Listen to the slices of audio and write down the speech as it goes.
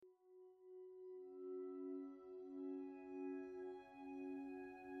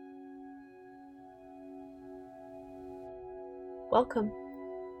welcome.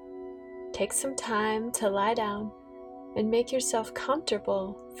 Take some time to lie down and make yourself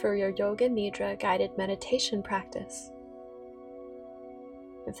comfortable for your Yoga Nidra guided meditation practice.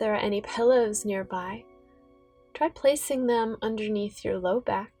 If there are any pillows nearby, try placing them underneath your low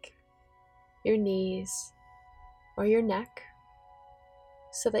back, your knees, or your neck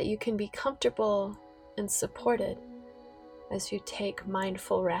so that you can be comfortable and supported as you take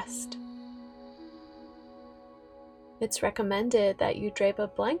mindful rest. It's recommended that you drape a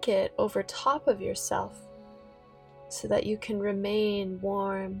blanket over top of yourself so that you can remain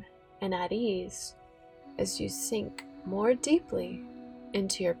warm and at ease as you sink more deeply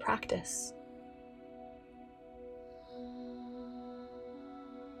into your practice.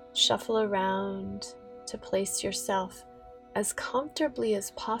 Shuffle around to place yourself as comfortably as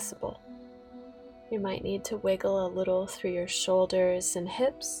possible. You might need to wiggle a little through your shoulders and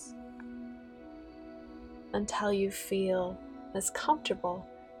hips until you feel as comfortable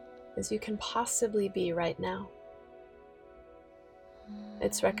as you can possibly be right now.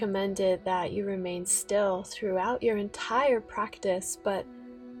 It's recommended that you remain still throughout your entire practice, but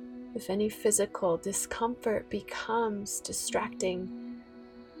if any physical discomfort becomes distracting,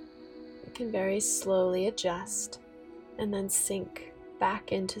 you can very slowly adjust and then sink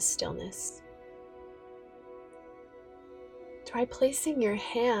back into stillness. Try placing your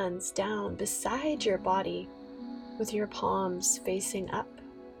hands down beside your body with your palms facing up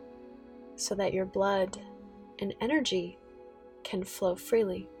so that your blood and energy can flow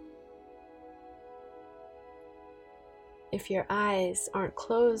freely. If your eyes aren't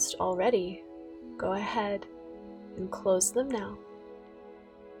closed already, go ahead and close them now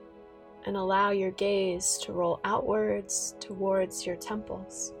and allow your gaze to roll outwards towards your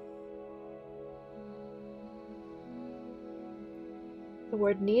temples. The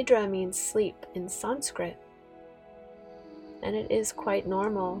word Nidra means sleep in Sanskrit, and it is quite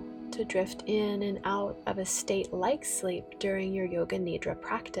normal to drift in and out of a state like sleep during your Yoga Nidra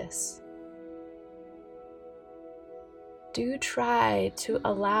practice. Do try to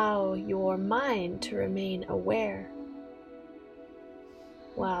allow your mind to remain aware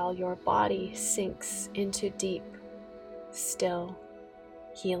while your body sinks into deep, still,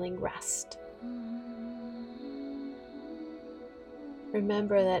 healing rest.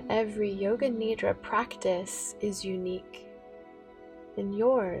 Remember that every Yoga Nidra practice is unique, and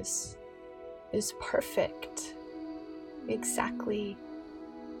yours is perfect, exactly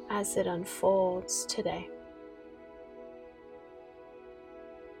as it unfolds today.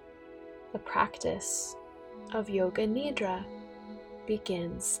 The practice of Yoga Nidra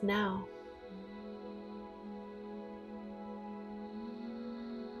begins now.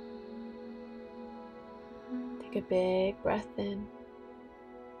 Take a big breath in.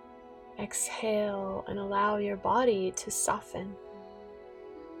 Exhale and allow your body to soften.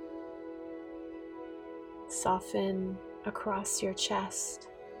 Soften across your chest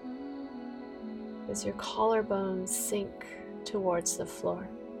as your collarbones sink towards the floor.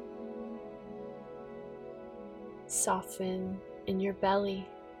 Soften in your belly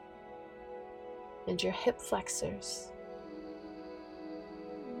and your hip flexors.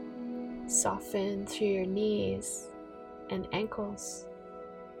 Soften through your knees and ankles.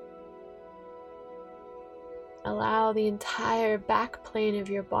 Allow the entire back plane of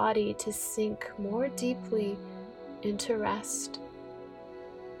your body to sink more deeply into rest.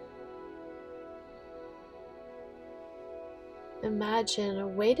 Imagine a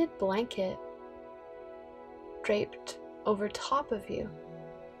weighted blanket draped over top of you,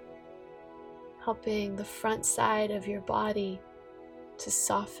 helping the front side of your body to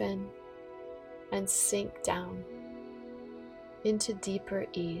soften and sink down into deeper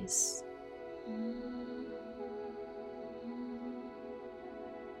ease.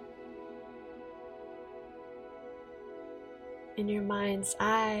 In your mind's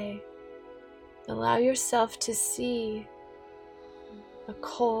eye, allow yourself to see a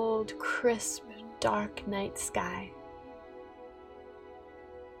cold, crisp, dark night sky.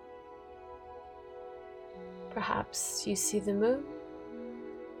 Perhaps you see the moon.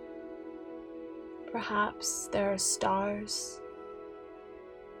 Perhaps there are stars.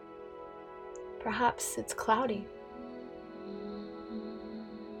 Perhaps it's cloudy.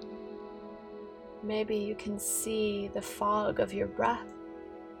 Maybe you can see the fog of your breath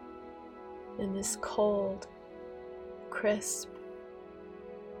in this cold, crisp,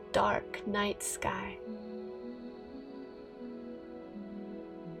 dark night sky.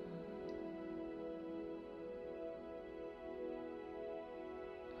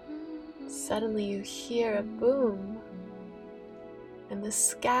 Suddenly you hear a boom, and the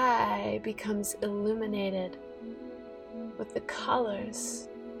sky becomes illuminated with the colors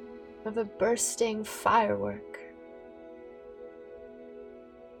of a bursting firework.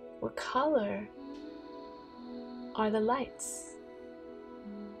 What color are the lights?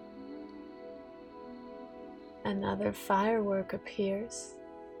 Another firework appears,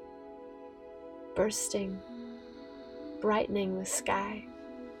 bursting, brightening the sky.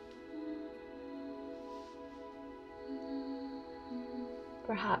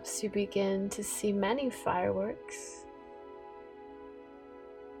 Perhaps you begin to see many fireworks.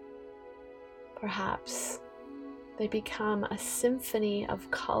 Perhaps they become a symphony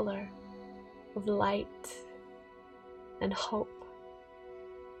of color, of light and hope,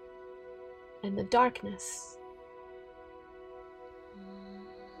 and the darkness.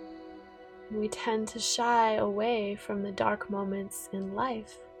 We tend to shy away from the dark moments in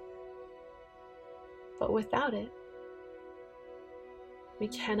life, but without it, we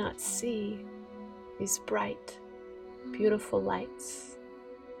cannot see these bright, beautiful lights.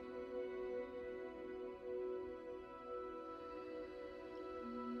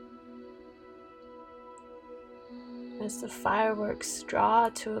 As the fireworks draw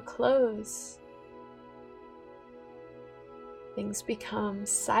to a close, things become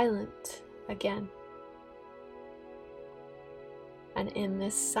silent again. And in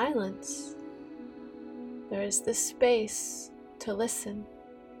this silence, there is the space to listen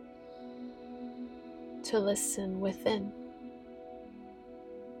within.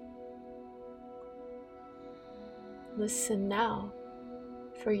 Listen now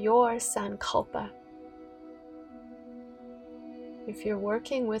for your Sankalpa. If you're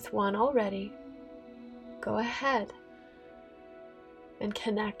working with one already, go ahead and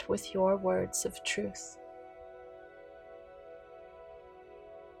connect with your words of truth.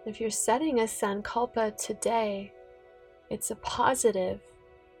 If you're setting a Sankalpa today, it's a positive,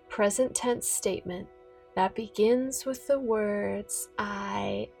 present tense statement that begins with the words,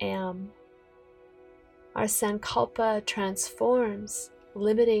 I am. Our Sankalpa transforms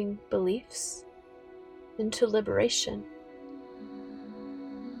limiting beliefs into liberation.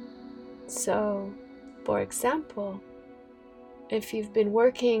 So, for example, if you've been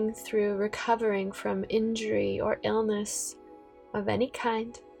working through recovering from injury or illness of any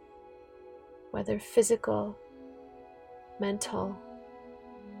kind, whether physical, mental,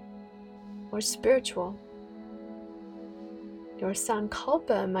 or spiritual, your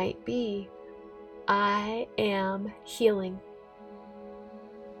Sankalpa might be, I am healing.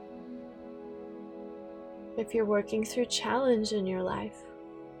 If you're working through challenge in your life,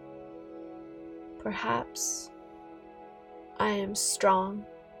 perhaps I am strong,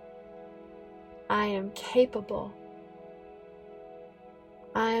 I am capable,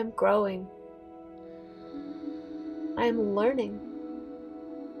 I am growing, I am learning,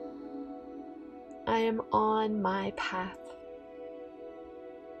 I am on my path.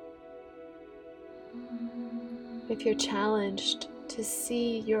 If you're challenged to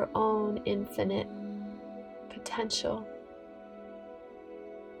see your own infinite potential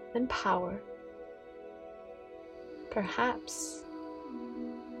and power, perhaps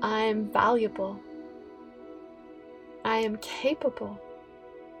I am valuable, I am capable,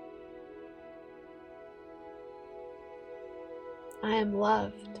 I am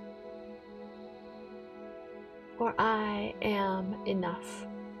loved, or I am enough.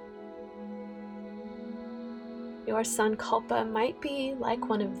 Your Sankalpa might be like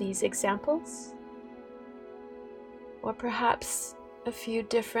one of these examples, or perhaps a few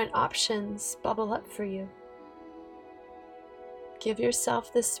different options bubble up for you. Give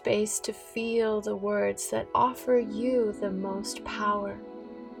yourself the space to feel the words that offer you the most power,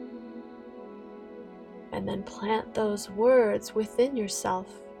 and then plant those words within yourself.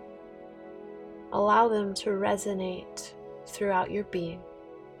 Allow them to resonate throughout your being.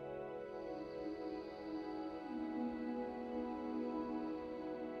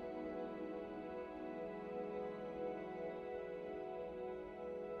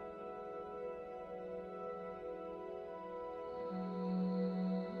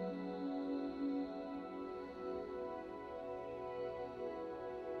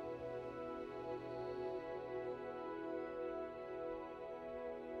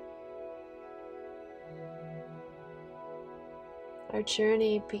 Our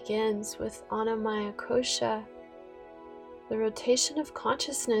journey begins with Annamaya Kosha, the rotation of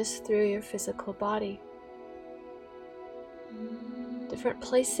consciousness through your physical body. Different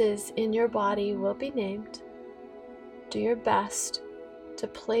places in your body will be named. Do your best to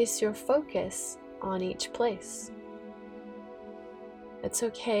place your focus on each place. It's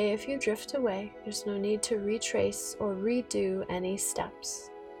okay if you drift away. There's no need to retrace or redo any steps.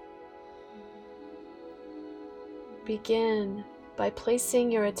 Begin by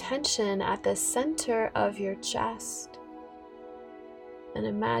placing your attention at the center of your chest and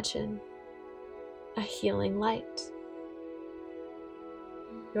imagine a healing light.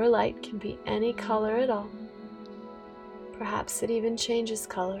 Your light can be any color at all. Perhaps it even changes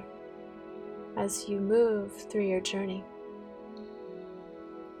color as you move through your journey.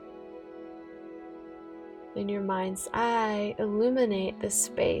 In your mind's eye, illuminate the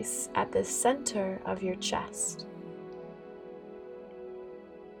space at the center of your chest.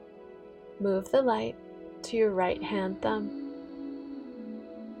 Move the light to your right hand thumb.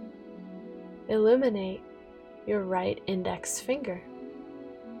 Illuminate your right index finger,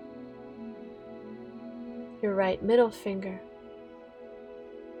 your right middle finger,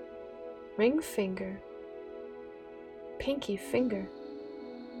 ring finger, pinky finger.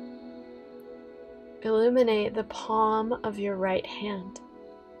 Illuminate the palm of your right hand,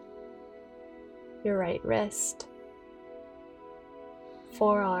 your right wrist,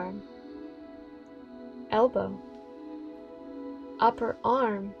 forearm, elbow, upper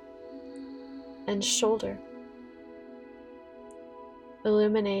arm, and shoulder.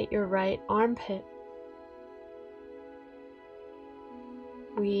 Illuminate your right armpit.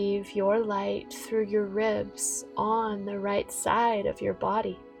 Weave your light through your ribs on the right side of your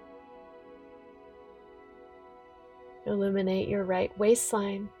body. Illuminate your right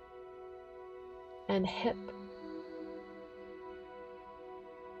waistline and hip.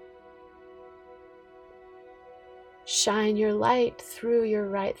 Shine your light through your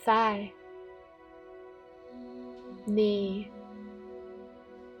right thigh, knee,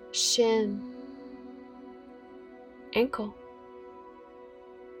 shin, ankle.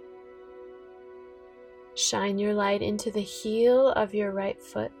 Shine your light into the heel of your right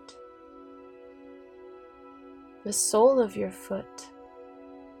foot, the sole of your foot,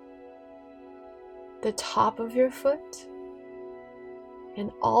 the top of your foot,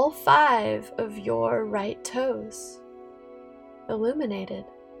 and all 5 of your right toes illuminated.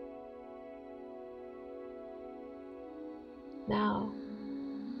 Now,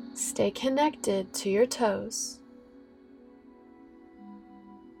 stay connected to your toes.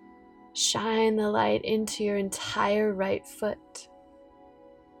 Shine the light into your entire right foot,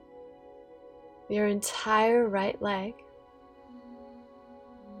 your entire right leg,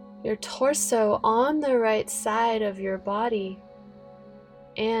 your torso on the right side of your body,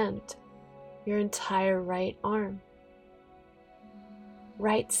 and your entire right arm.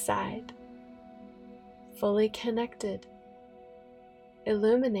 Right side, fully connected,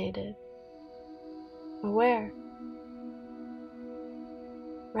 illuminated, aware.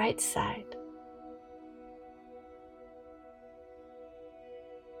 Right side.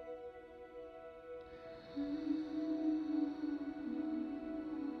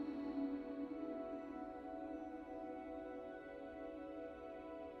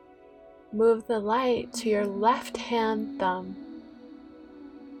 Move the light to your left hand thumb.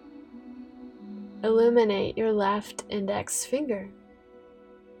 Illuminate your left index finger,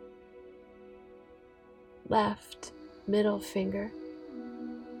 left middle finger,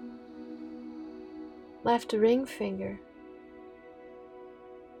 left ring finger,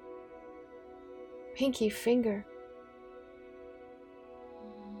 pinky finger.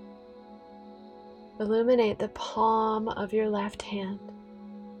 Illuminate the palm of your left hand,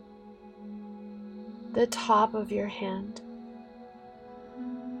 the top of your hand,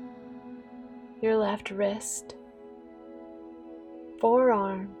 your left wrist,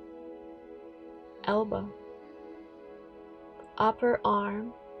 forearm, elbow, upper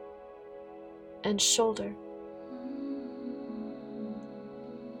arm, and shoulder.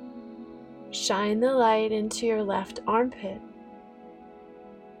 Shine the light into your left armpit.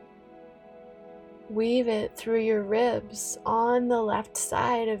 Weave it through your ribs on the left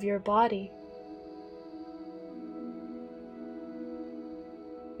side of your body,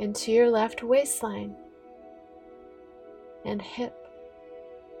 into your left waistline and hip.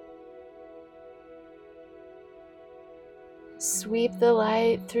 Sweep the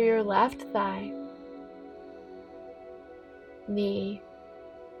light through your left thigh, knee,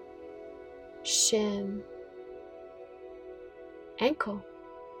 shin, ankle.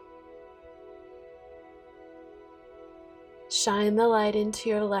 Shine the light into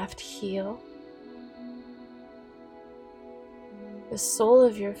your left heel, the sole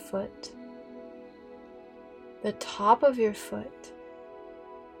of your foot, the top of your foot,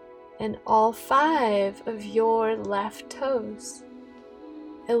 and all 5 of your left toes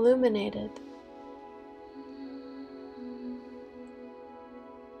illuminated.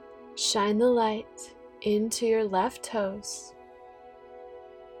 Shine the light into your left toes.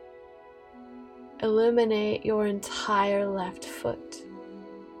 illuminate your entire left foot,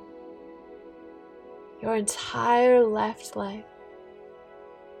 your entire left leg,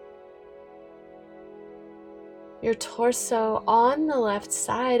 your torso on the left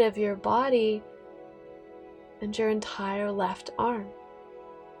side of your body, and your entire left arm.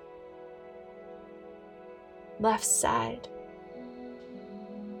 Left side,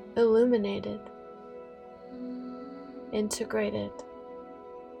 illuminated, integrated,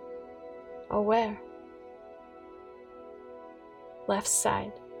 aware. Left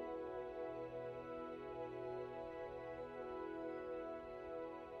side.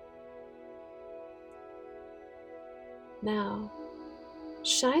 Now,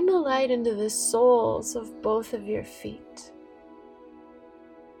 shine the light into the soles of both of your feet.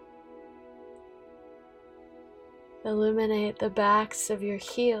 Illuminate the backs of your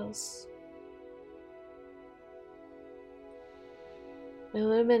heels.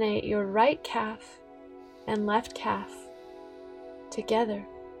 Illuminate your right calf and left calf together.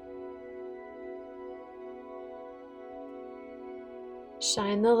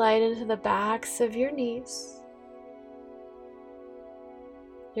 Shine the light into the backs of your knees,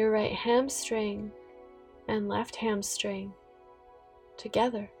 your right hamstring and left hamstring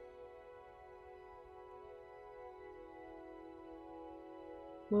together.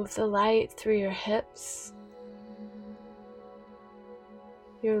 Move the light through your hips,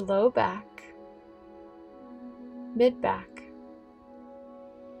 your low back, mid back,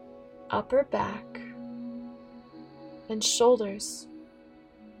 upper back, and shoulders.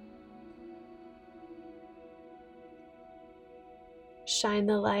 Shine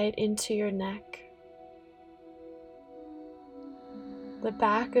the light into your neck, the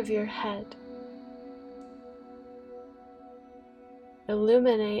back of your head.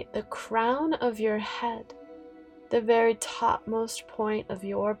 Illuminate the crown of your head, the very topmost point of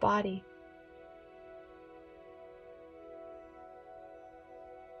your body.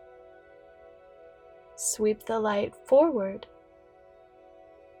 Sweep the light forward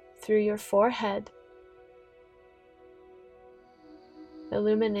through your forehead.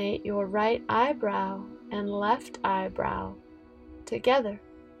 Illuminate your right eyebrow and left eyebrow together.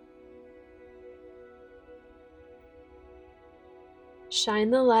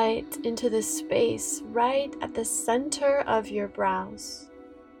 Shine the light into the space right at the center of your brows.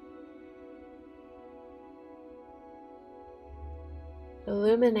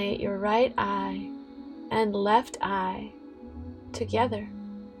 Illuminate your right eye and left eye together.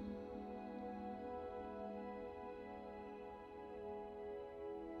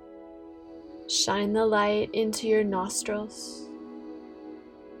 Shine the light into your nostrils,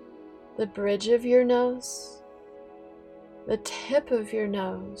 the bridge of your nose, the tip of your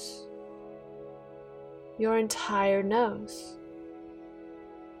nose, your entire nose,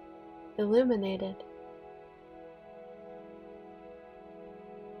 illuminated.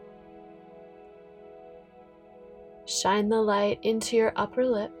 Shine the light into your upper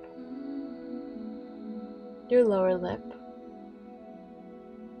lip, your lower lip,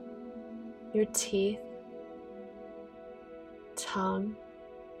 your teeth, tongue,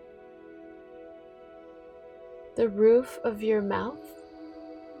 the roof of your mouth,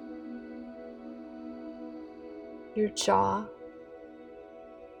 your jaw,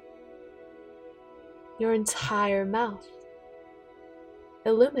 your entire mouth,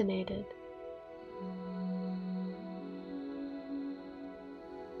 illuminated.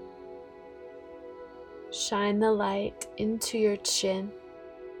 Shine the light into your chin,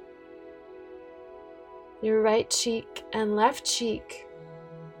 your right cheek and left cheek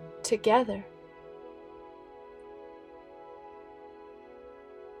together.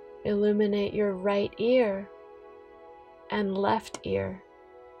 Illuminate your right ear and left ear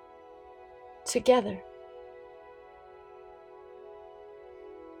together.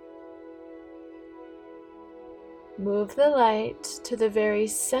 Move the light to the very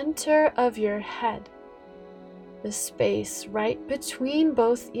center of your head, the space right between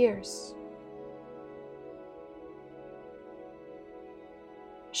both ears.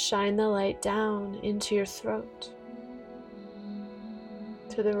 Shine the light down into your throat,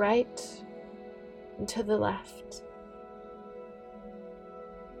 to the right and to the left.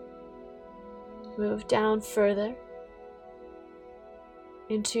 Move down further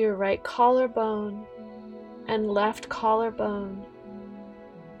into your right collarbone and left collarbone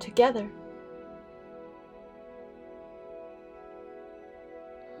together.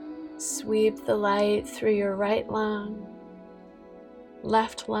 Sweep the light through your right lung,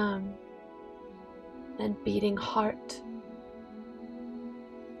 left lung, and beating heart.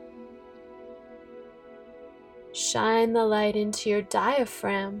 Shine the light into your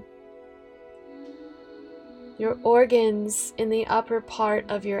diaphragm, your organs in the upper part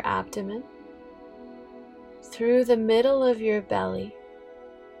of your abdomen, through the middle of your belly,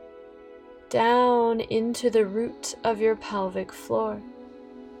 down into the root of your pelvic floor.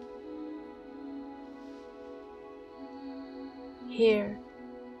 Here,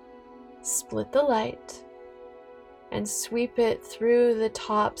 split the light and sweep it through the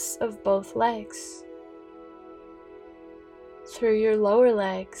tops of both legs, through your lower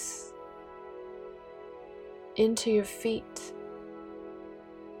legs, into your feet.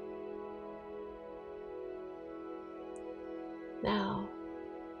 Now,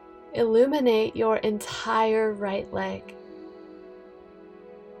 illuminate your entire right leg,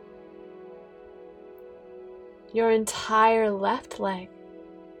 your entire left leg.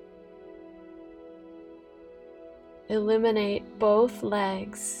 Illuminate both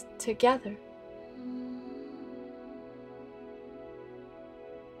legs together.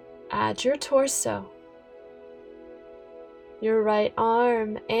 Add your torso, your right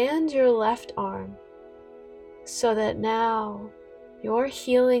arm and your left arm, so that now your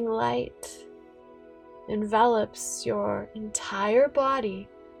healing light envelops your entire body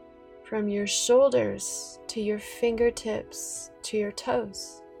from your shoulders to your fingertips to your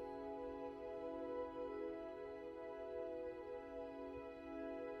toes.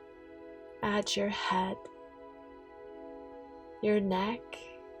 Add your head, your neck,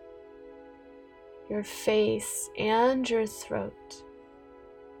 your face, and your throat,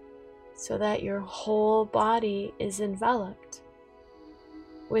 so that your whole body is enveloped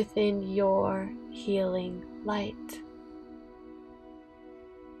within your healing light.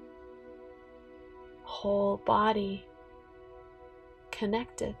 Whole body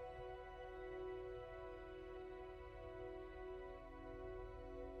connected.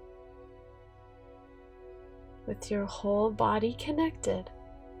 With your whole body connected,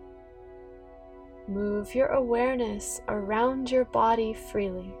 move your awareness around your body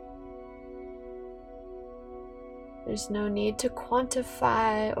freely. There's no need to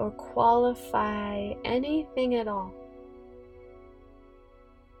quantify or qualify anything at all.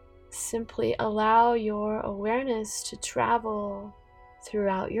 Simply allow your awareness to travel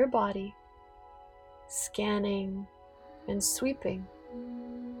throughout your body, scanning and sweeping.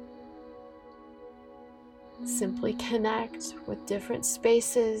 Simply connect with different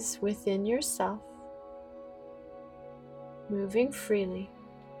spaces within yourself, moving freely.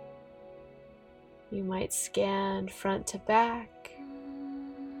 You might scan front to back,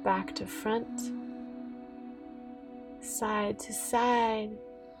 back to front, side to side,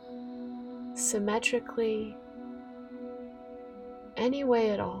 symmetrically, any way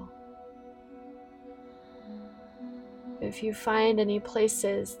at all. If you find any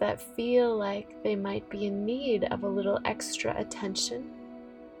places that feel like they might be in need of a little extra attention,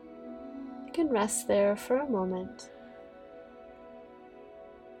 you can rest there for a moment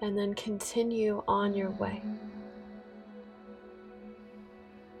and then continue on your way.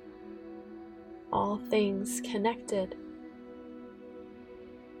 All things connected,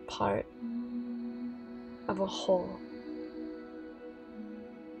 part of a whole.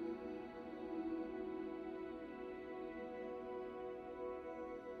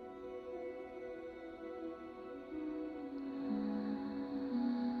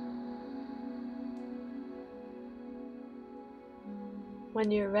 When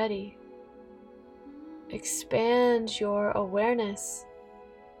you're ready, expand your awareness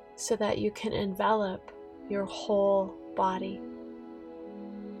so that you can envelop your whole body.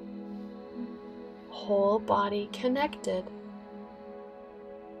 Whole body connected,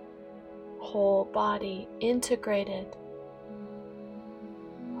 whole body integrated,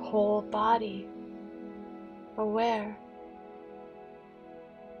 whole body aware,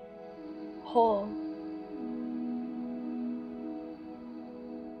 whole.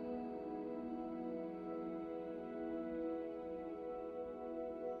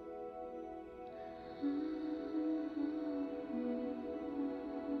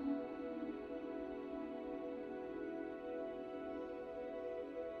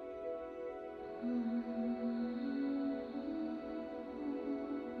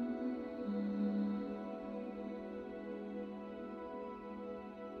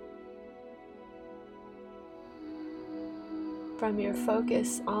 From your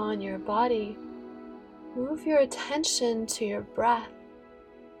focus on your body, move your attention to your breath.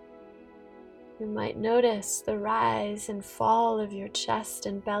 You might notice the rise and fall of your chest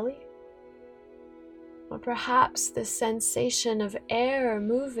and belly, or perhaps the sensation of air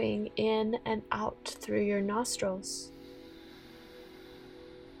moving in and out through your nostrils.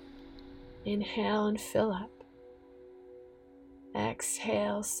 Inhale and fill up.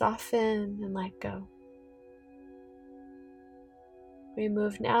 Exhale, soften and let go. We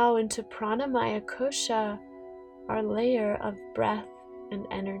move now into Pranamaya Kosha, our layer of breath and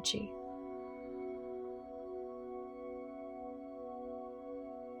energy.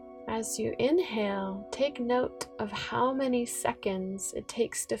 As you inhale, take note of how many seconds it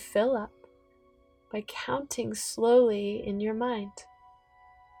takes to fill up by counting slowly in your mind.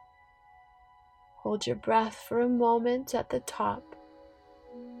 Hold your breath for a moment at the top,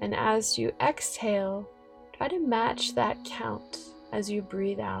 and as you exhale, try to match that count as you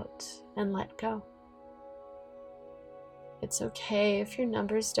breathe out and let go. It's okay if your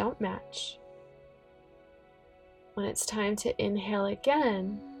numbers don't match. When it's time to inhale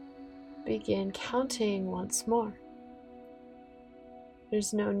again, begin counting once more.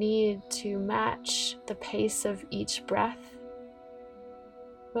 There's no need to match the pace of each breath,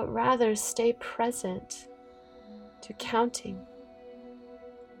 but rather stay present to counting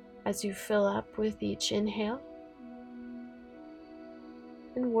as you fill up with each inhale,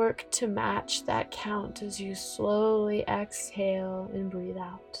 and work to match that count as you slowly exhale and breathe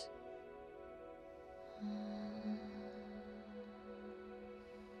out.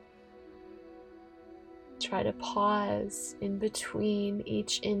 Try to pause in between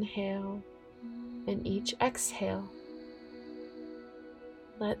each inhale and each exhale.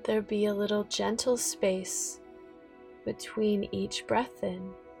 Let there be a little gentle space between each breath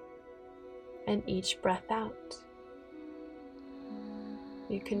in and each breath out.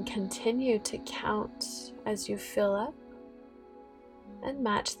 You can continue to count as you fill up and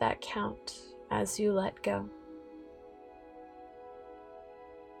match that count as you let go.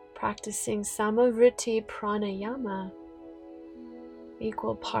 Practicing Samavriti Pranayama,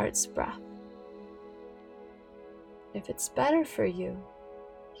 equal parts breath. If it's better for you,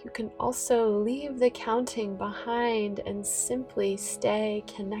 you can also leave the counting behind and simply stay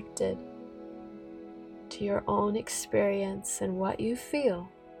connected to your own experience and what you feel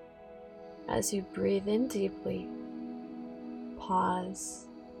as you breathe in deeply, pause,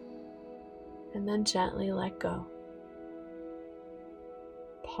 and then gently let go.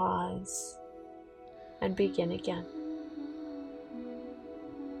 Pause and begin again.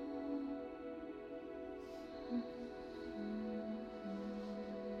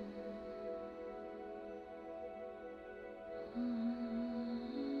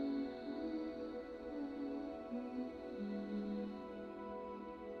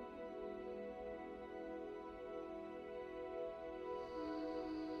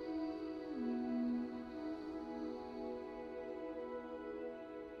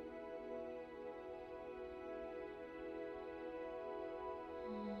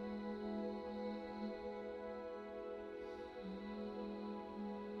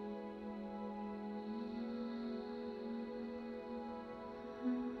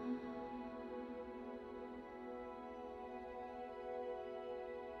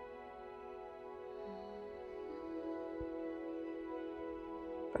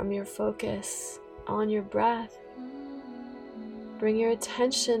 From your focus on your breath, bring your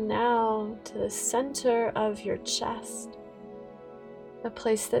attention now to the center of your chest, a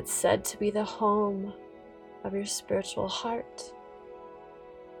place that's said to be the home of your spiritual heart.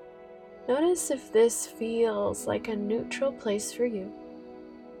 Notice if this feels like a neutral place for you,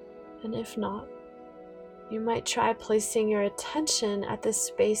 and if not, you might try placing your attention at the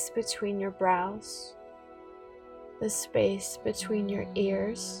space between your brows, the space between your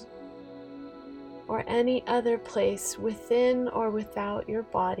ears, or any other place within or without your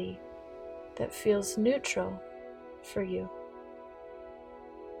body that feels neutral for you.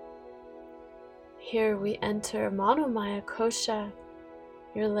 Here we enter Manomaya Kosha,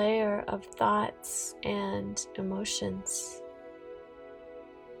 your layer of thoughts and emotions.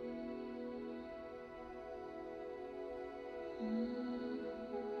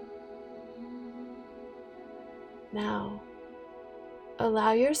 Now,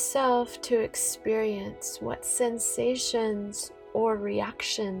 allow yourself to experience what sensations or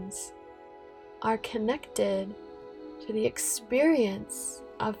reactions are connected to the experience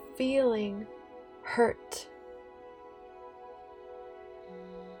of feeling hurt.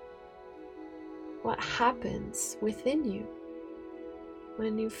 What happens within you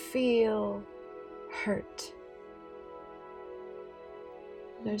when you feel hurt?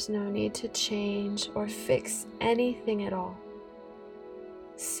 There's no need to change or fix anything at all.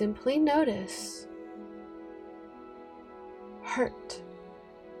 Simply notice hurt.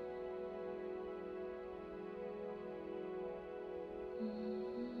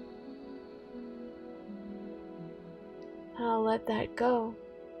 Now let that go.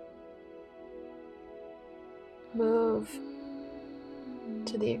 Move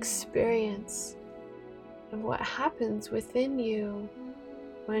to the experience of what happens within you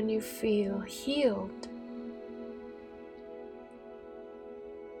when you feel healed.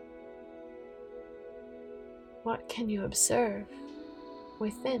 What can you observe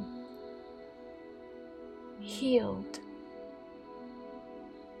within? Healed.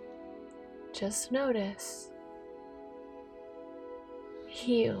 Just notice.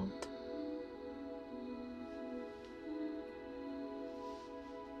 Healed.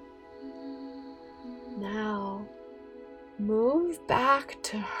 Now, move back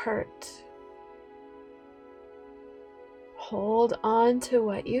to hurt. Hold on to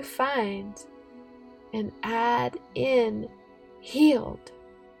what you find and add in healed.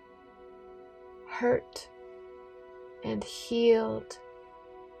 Hurt and healed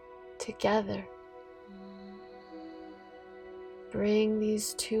together. Bring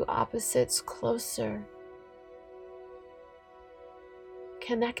these two opposites closer.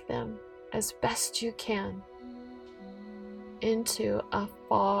 Connect them as best you can into a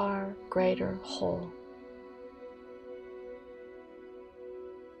far greater whole.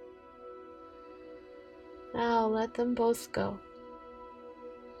 Now let them both go.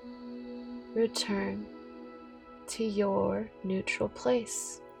 Return to your neutral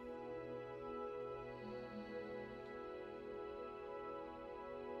place.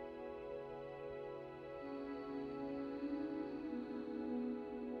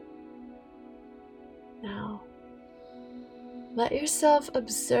 Now, let yourself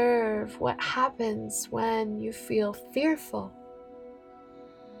observe what happens when you feel fearful.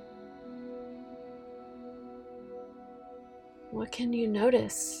 What can you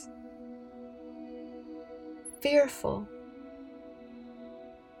notice? Fearful.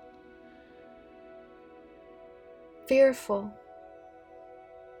 Fearful.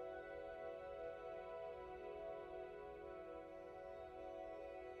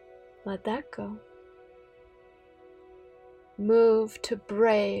 Let that go. Move to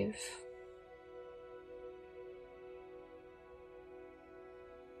brave.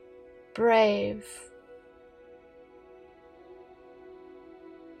 Brave.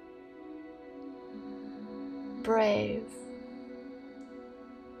 Brave.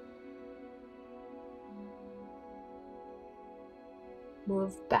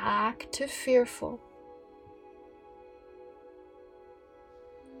 Move back to fearful.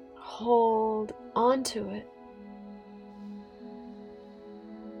 Hold onto it.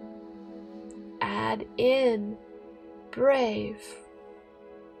 Add in brave.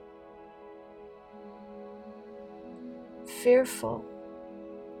 Fearful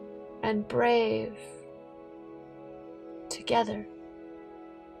and brave together.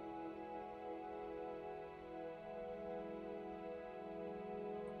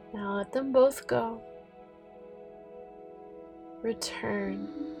 Now let them both go.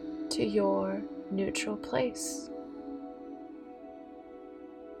 Return to your neutral place.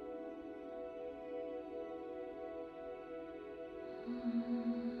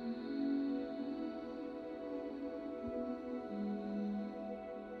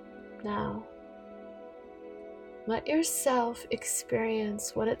 Now, let yourself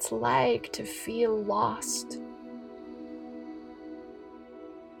experience what it's like to feel lost.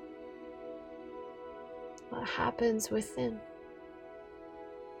 What happens within?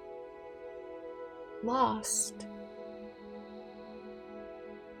 Lost.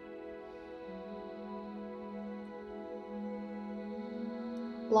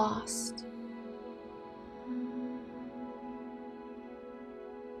 Lost.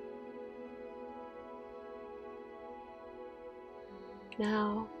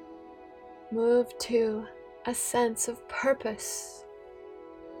 Now, move to a sense of purpose.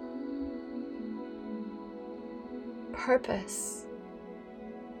 Purpose.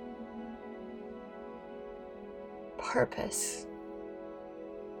 Purpose.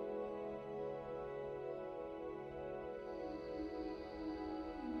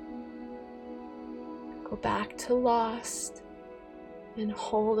 Go back to lost and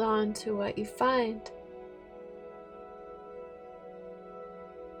hold on to what you find.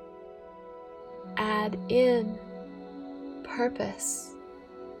 Add in purpose.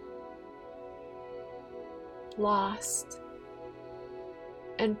 Lost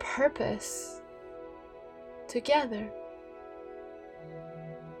and purpose together.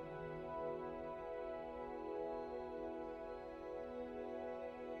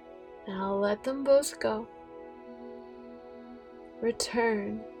 Now let them both go.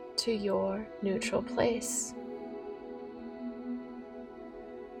 Return to your neutral place.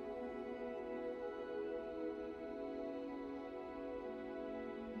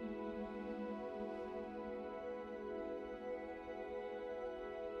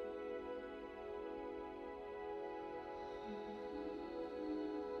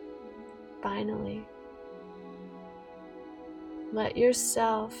 finally, let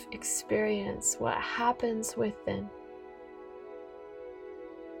yourself experience what happens within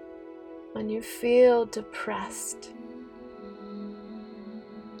when you feel depressed.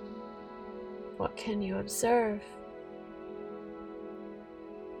 What can you observe?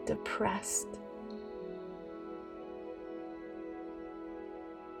 Depressed.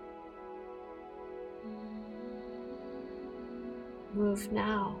 Move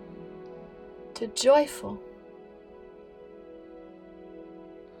now to joyful.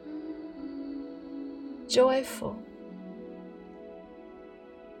 Joyful.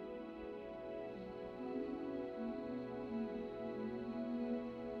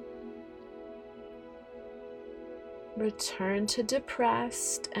 Return to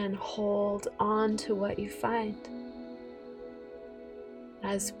depressed and hold on to what you find.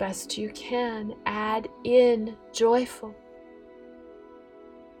 As best you can, add in joyful.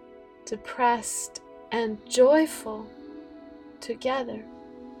 Depressed and joyful together.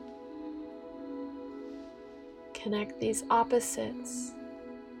 Connect these opposites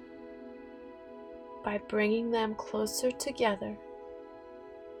by bringing them closer together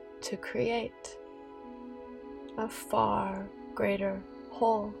to create a far greater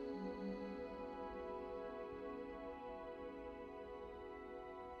whole.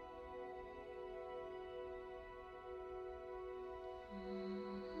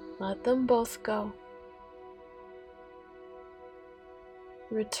 Let them both go.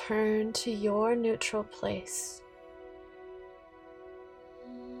 Return to your neutral place.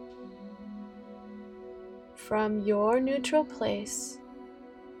 From your neutral place,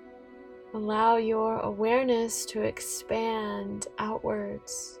 allow your awareness to expand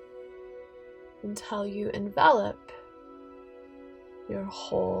outwards until you envelop your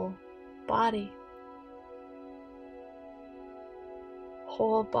whole body.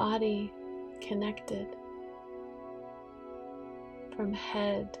 Whole body connected from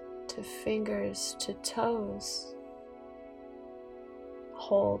head to fingers to toes.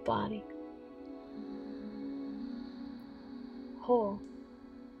 Whole body. Whole.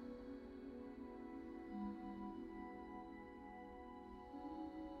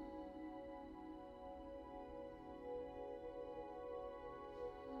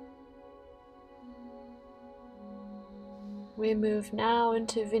 We move now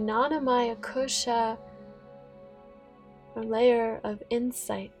into Vijnanamaya Kosha, a layer of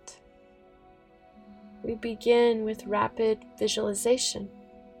insight. We begin with rapid visualization.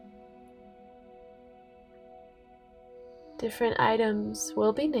 Different items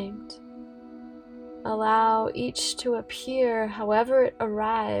will be named. Allow each to appear however it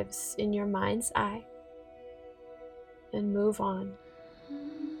arrives in your mind's eye, and move on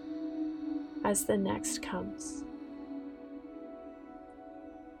as the next comes.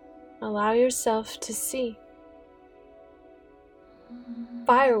 Allow yourself to see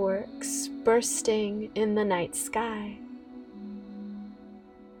fireworks bursting in the night sky,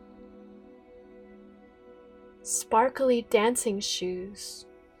 sparkly dancing shoes,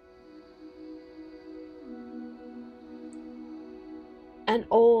 an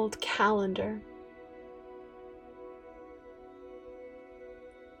old calendar,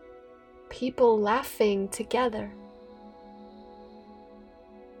 people laughing together,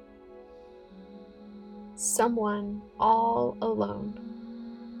 someone all alone.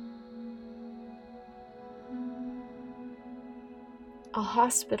 A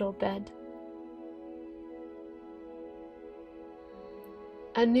hospital bed,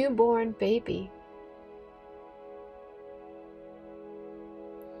 a newborn baby,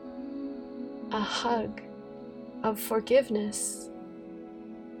 a hug of forgiveness,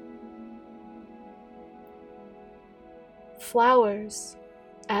 flowers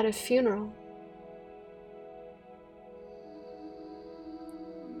at a funeral,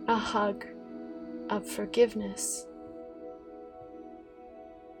 a hug of forgiveness,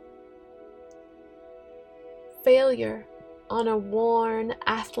 failure on a worn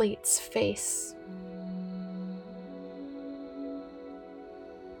athlete's face,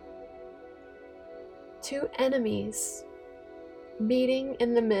 two enemies meeting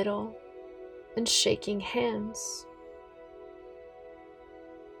in the middle and shaking hands,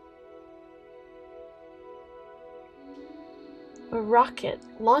 a rocket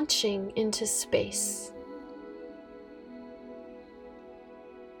launching into space,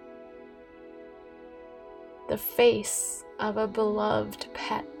 the face of a beloved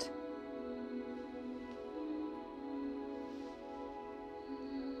pet,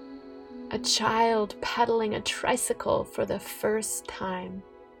 a child pedaling a tricycle for the first time,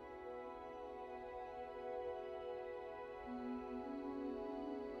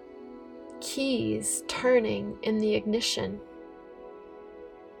 keys turning in the ignition.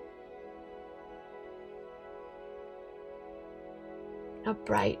 A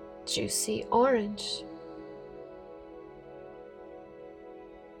bright, juicy orange.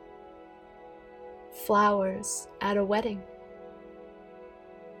 Flowers at a wedding.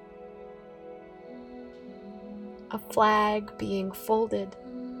 A flag being folded.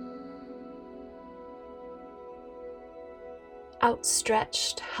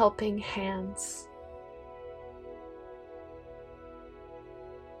 Outstretched helping hands.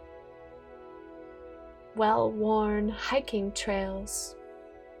 Well-worn hiking trails.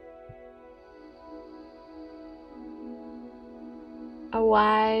 A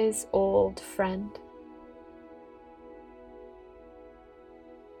wise old friend.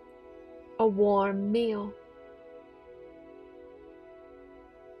 A warm meal.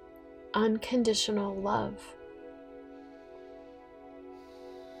 Unconditional love.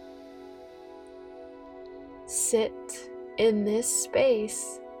 Sit in this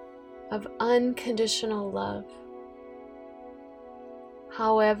space of unconditional love.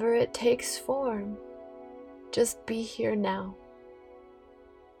 However it takes form, just be here now.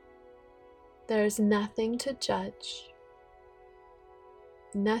 There's nothing to judge,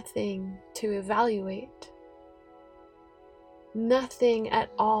 nothing to evaluate. Nothing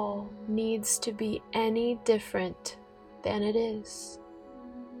at all needs to be any different than it is,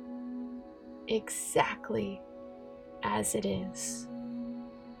 exactly as it is.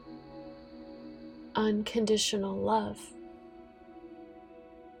 Unconditional love.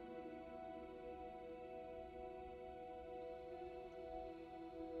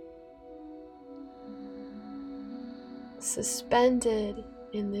 Suspended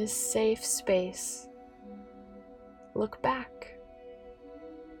in this safe space, look back.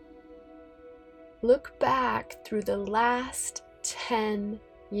 Look back through the last 10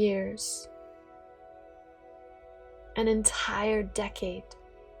 years, an entire decade.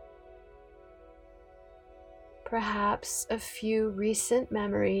 Perhaps a few recent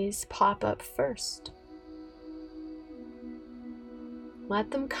memories pop up first.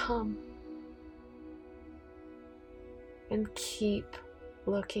 Let them come and keep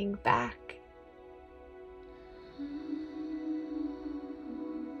looking back.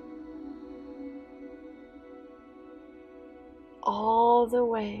 All the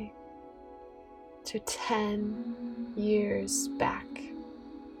way to 10 years back.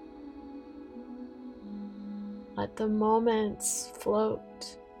 Let the moments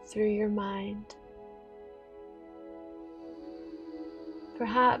float through your mind.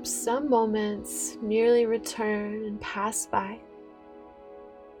 Perhaps some moments merely return and pass by.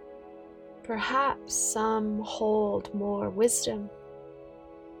 Perhaps some hold more wisdom,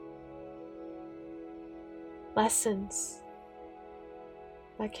 lessons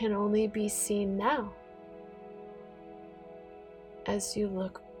that can only be seen now as you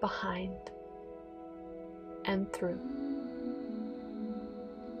look behind and through.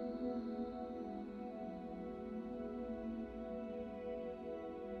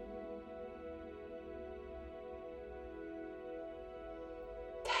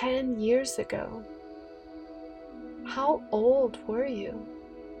 "10 years ago, how old were you?"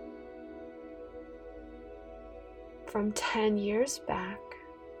 From 10 years back,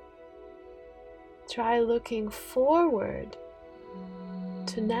 try looking forward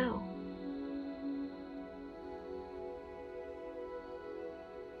to now.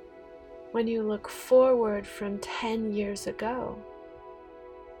 When you look forward from 10 years ago,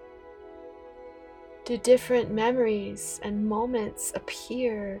 do different memories and moments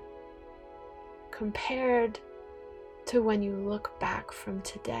appear compared to when you look back from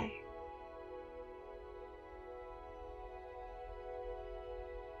today?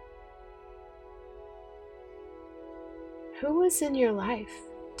 Who was in your life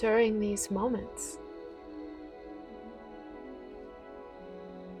during these moments?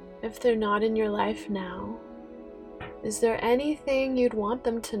 If they're not in your life now, is there anything you'd want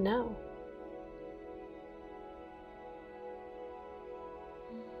them to know?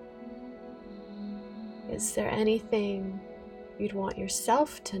 Is there anything you'd want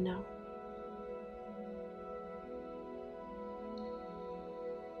yourself to know?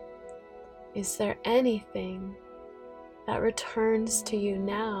 Is there anything that returns to you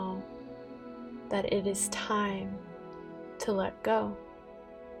now that it is time to let go?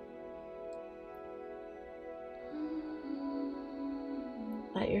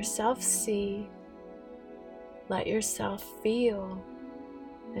 Let yourself see, let yourself feel,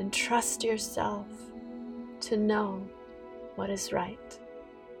 and trust yourself to know what is right.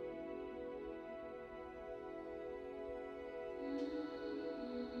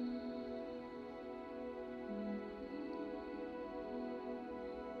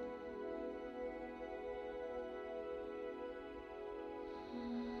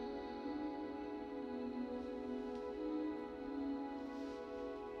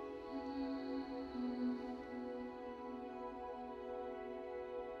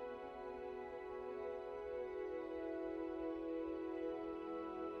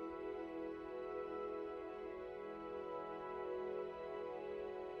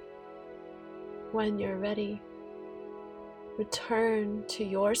 When you're ready, return to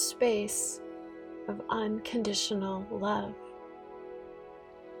your space of unconditional love.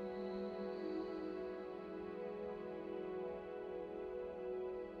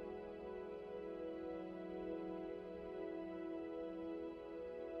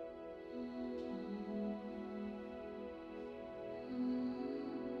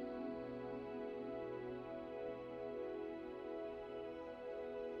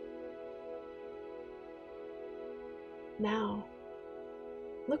 Now,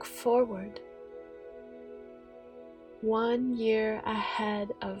 look forward, 1 year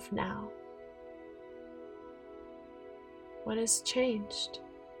ahead of now. What has changed?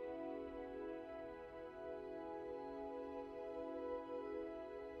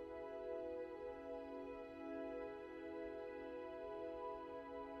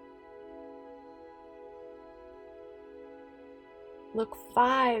 Look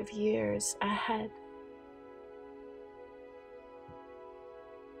 5 years ahead.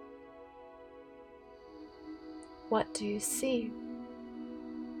 What do you see?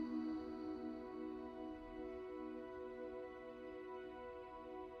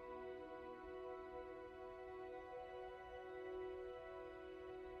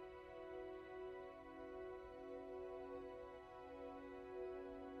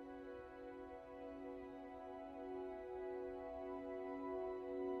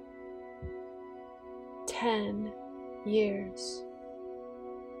 Ten years.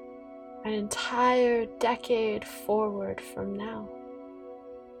 An entire decade forward from now.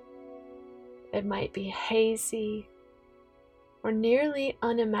 It might be hazy or nearly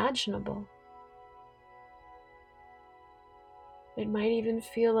unimaginable. It might even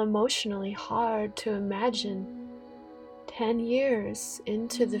feel emotionally hard to imagine 10 years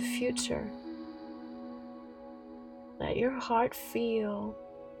into the future. Let your heart feel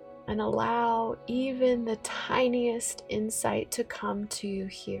and allow even the tiniest insight to come to you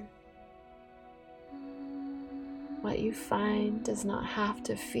here. What you find does not have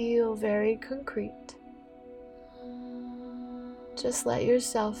to feel very concrete. Just let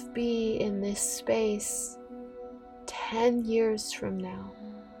yourself be in this space 10 years from now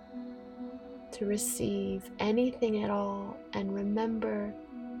to receive anything at all, and remember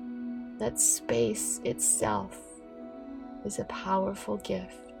that space itself is a powerful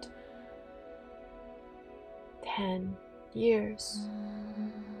gift. 10 years.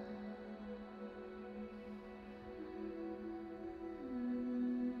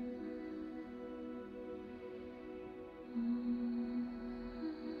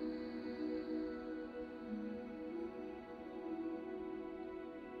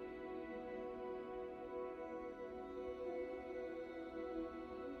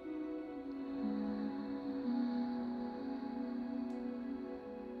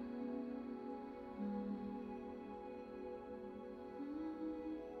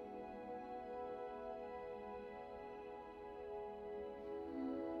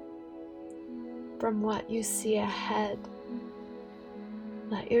 From what you see ahead,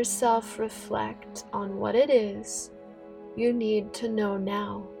 let yourself reflect on what it is you need to know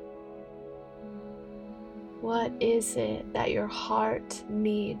now. What is it that your heart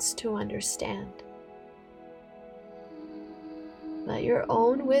needs to understand? Let your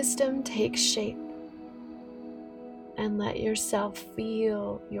own wisdom take shape, and let yourself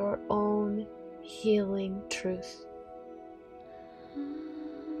feel your own healing truth.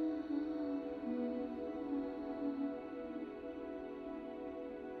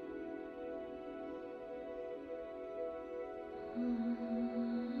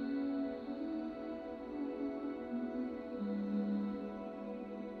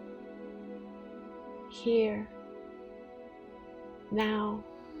 Here, now,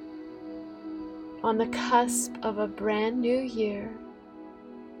 on the cusp of a brand new year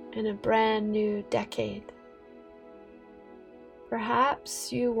and a brand new decade.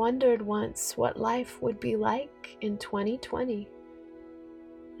 Perhaps you wondered once what life would be like in 2020,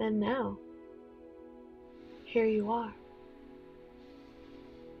 and now, here you are.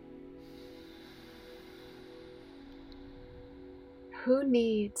 Who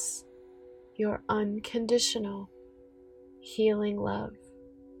needs your unconditional healing love?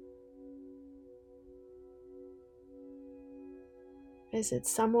 Is it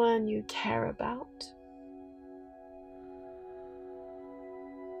someone you care about?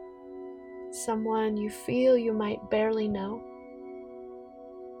 Someone you feel you might barely know?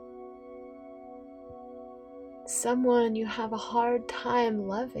 Someone you have a hard time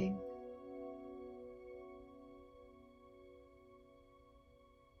loving?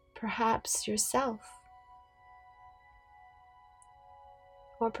 Perhaps yourself?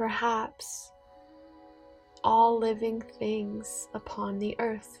 Or perhaps all living things upon the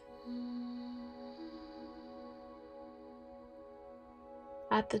earth.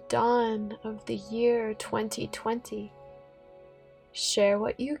 At the dawn of the year 2020, share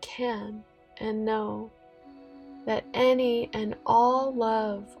what you can and know that any and all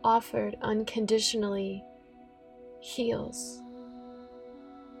love offered unconditionally heals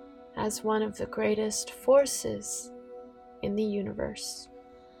as one of the greatest forces in the universe.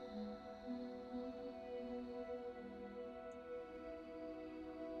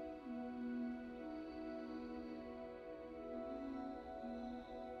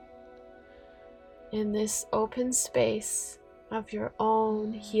 In this open space of your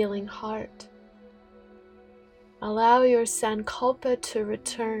own healing heart, allow your Sankalpa to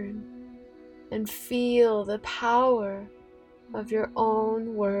return and feel the power of your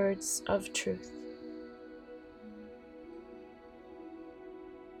own words of truth.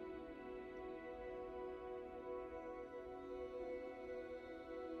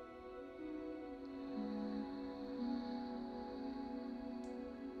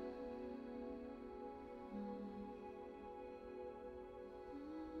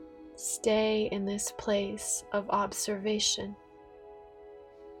 Stay in this place of observation.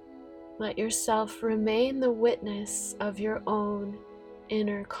 Let yourself remain the witness of your own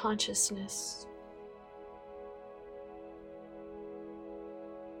inner consciousness.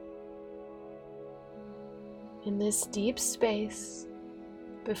 In this deep space,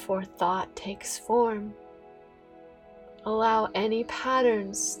 before thought takes form, allow any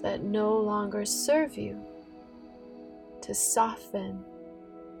patterns that no longer serve you to soften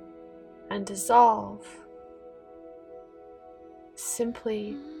and dissolve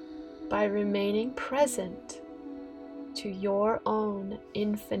simply by remaining present to your own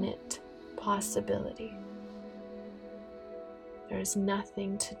infinite possibility. There is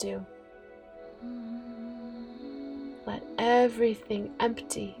nothing to do. Let everything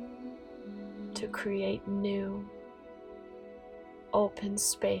empty to create new, open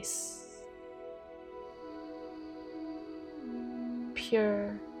space,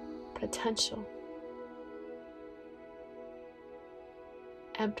 pure potential,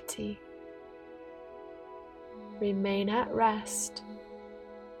 empty. Remain at rest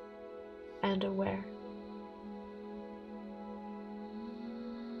and aware.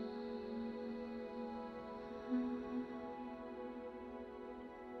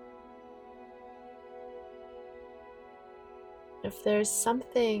 If there's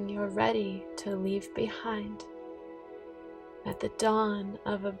something you're ready to leave behind at the dawn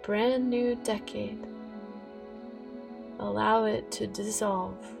of a brand new decade, allow it to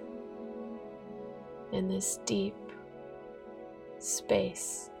dissolve in this deep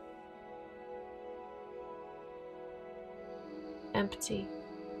space, empty,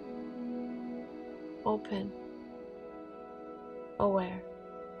 open, aware.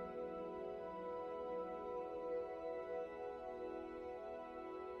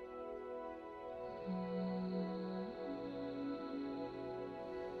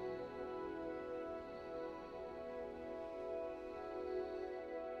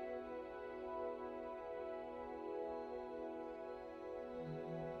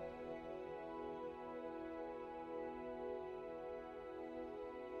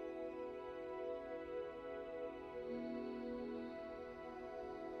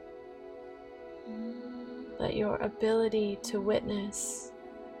 Let your ability to witness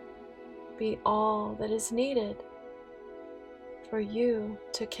be all that is needed for you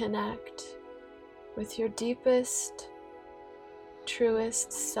to connect with your deepest,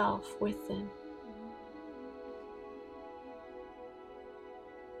 truest self within.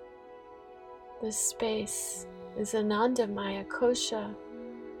 This space is Anandamaya Kosha,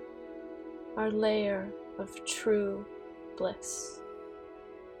 our layer of true bliss.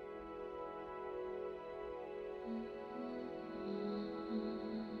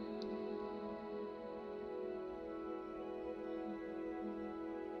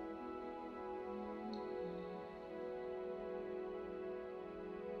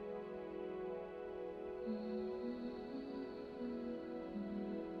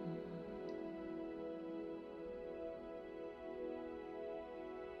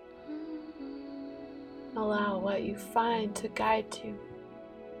 Allow what you find to guide you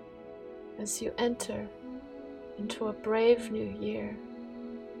as you enter into a brave new year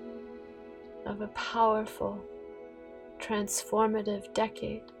of a powerful, transformative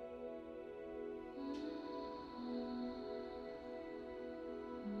decade.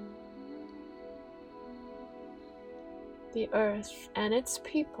 The earth and its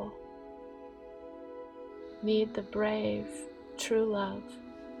people need the brave, true love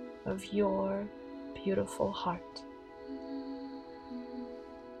of your beautiful heart.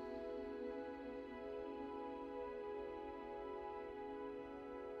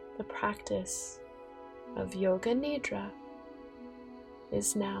 The practice of Yoga Nidra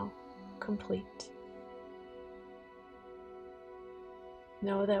is now complete.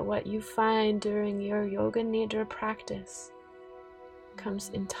 Know that what you find during your Yoga Nidra practice comes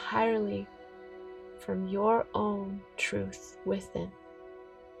entirely from your own truth within.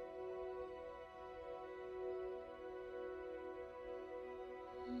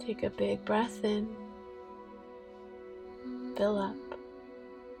 Take a big breath in, fill up.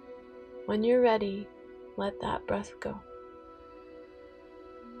 When you're ready, let that breath go.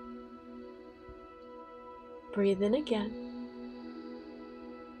 Breathe in again.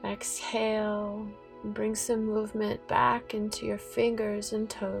 Exhale and bring some movement back into your fingers and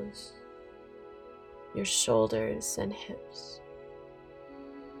toes, your shoulders and hips.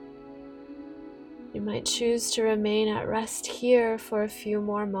 You might choose to remain at rest here for a few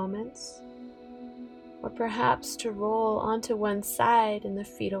more moments, or perhaps to roll onto one side in the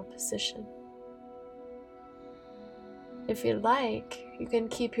fetal position. If you'd like, you can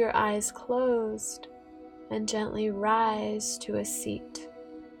keep your eyes closed and gently rise to a seat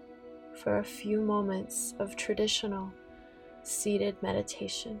for a few moments of traditional seated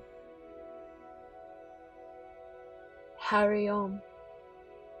meditation. Hari Om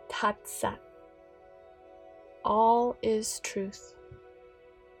Tat Sat. All is truth.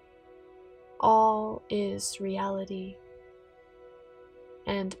 All is reality.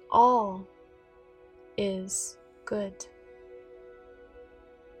 And all is good.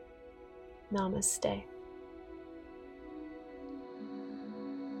 Namaste.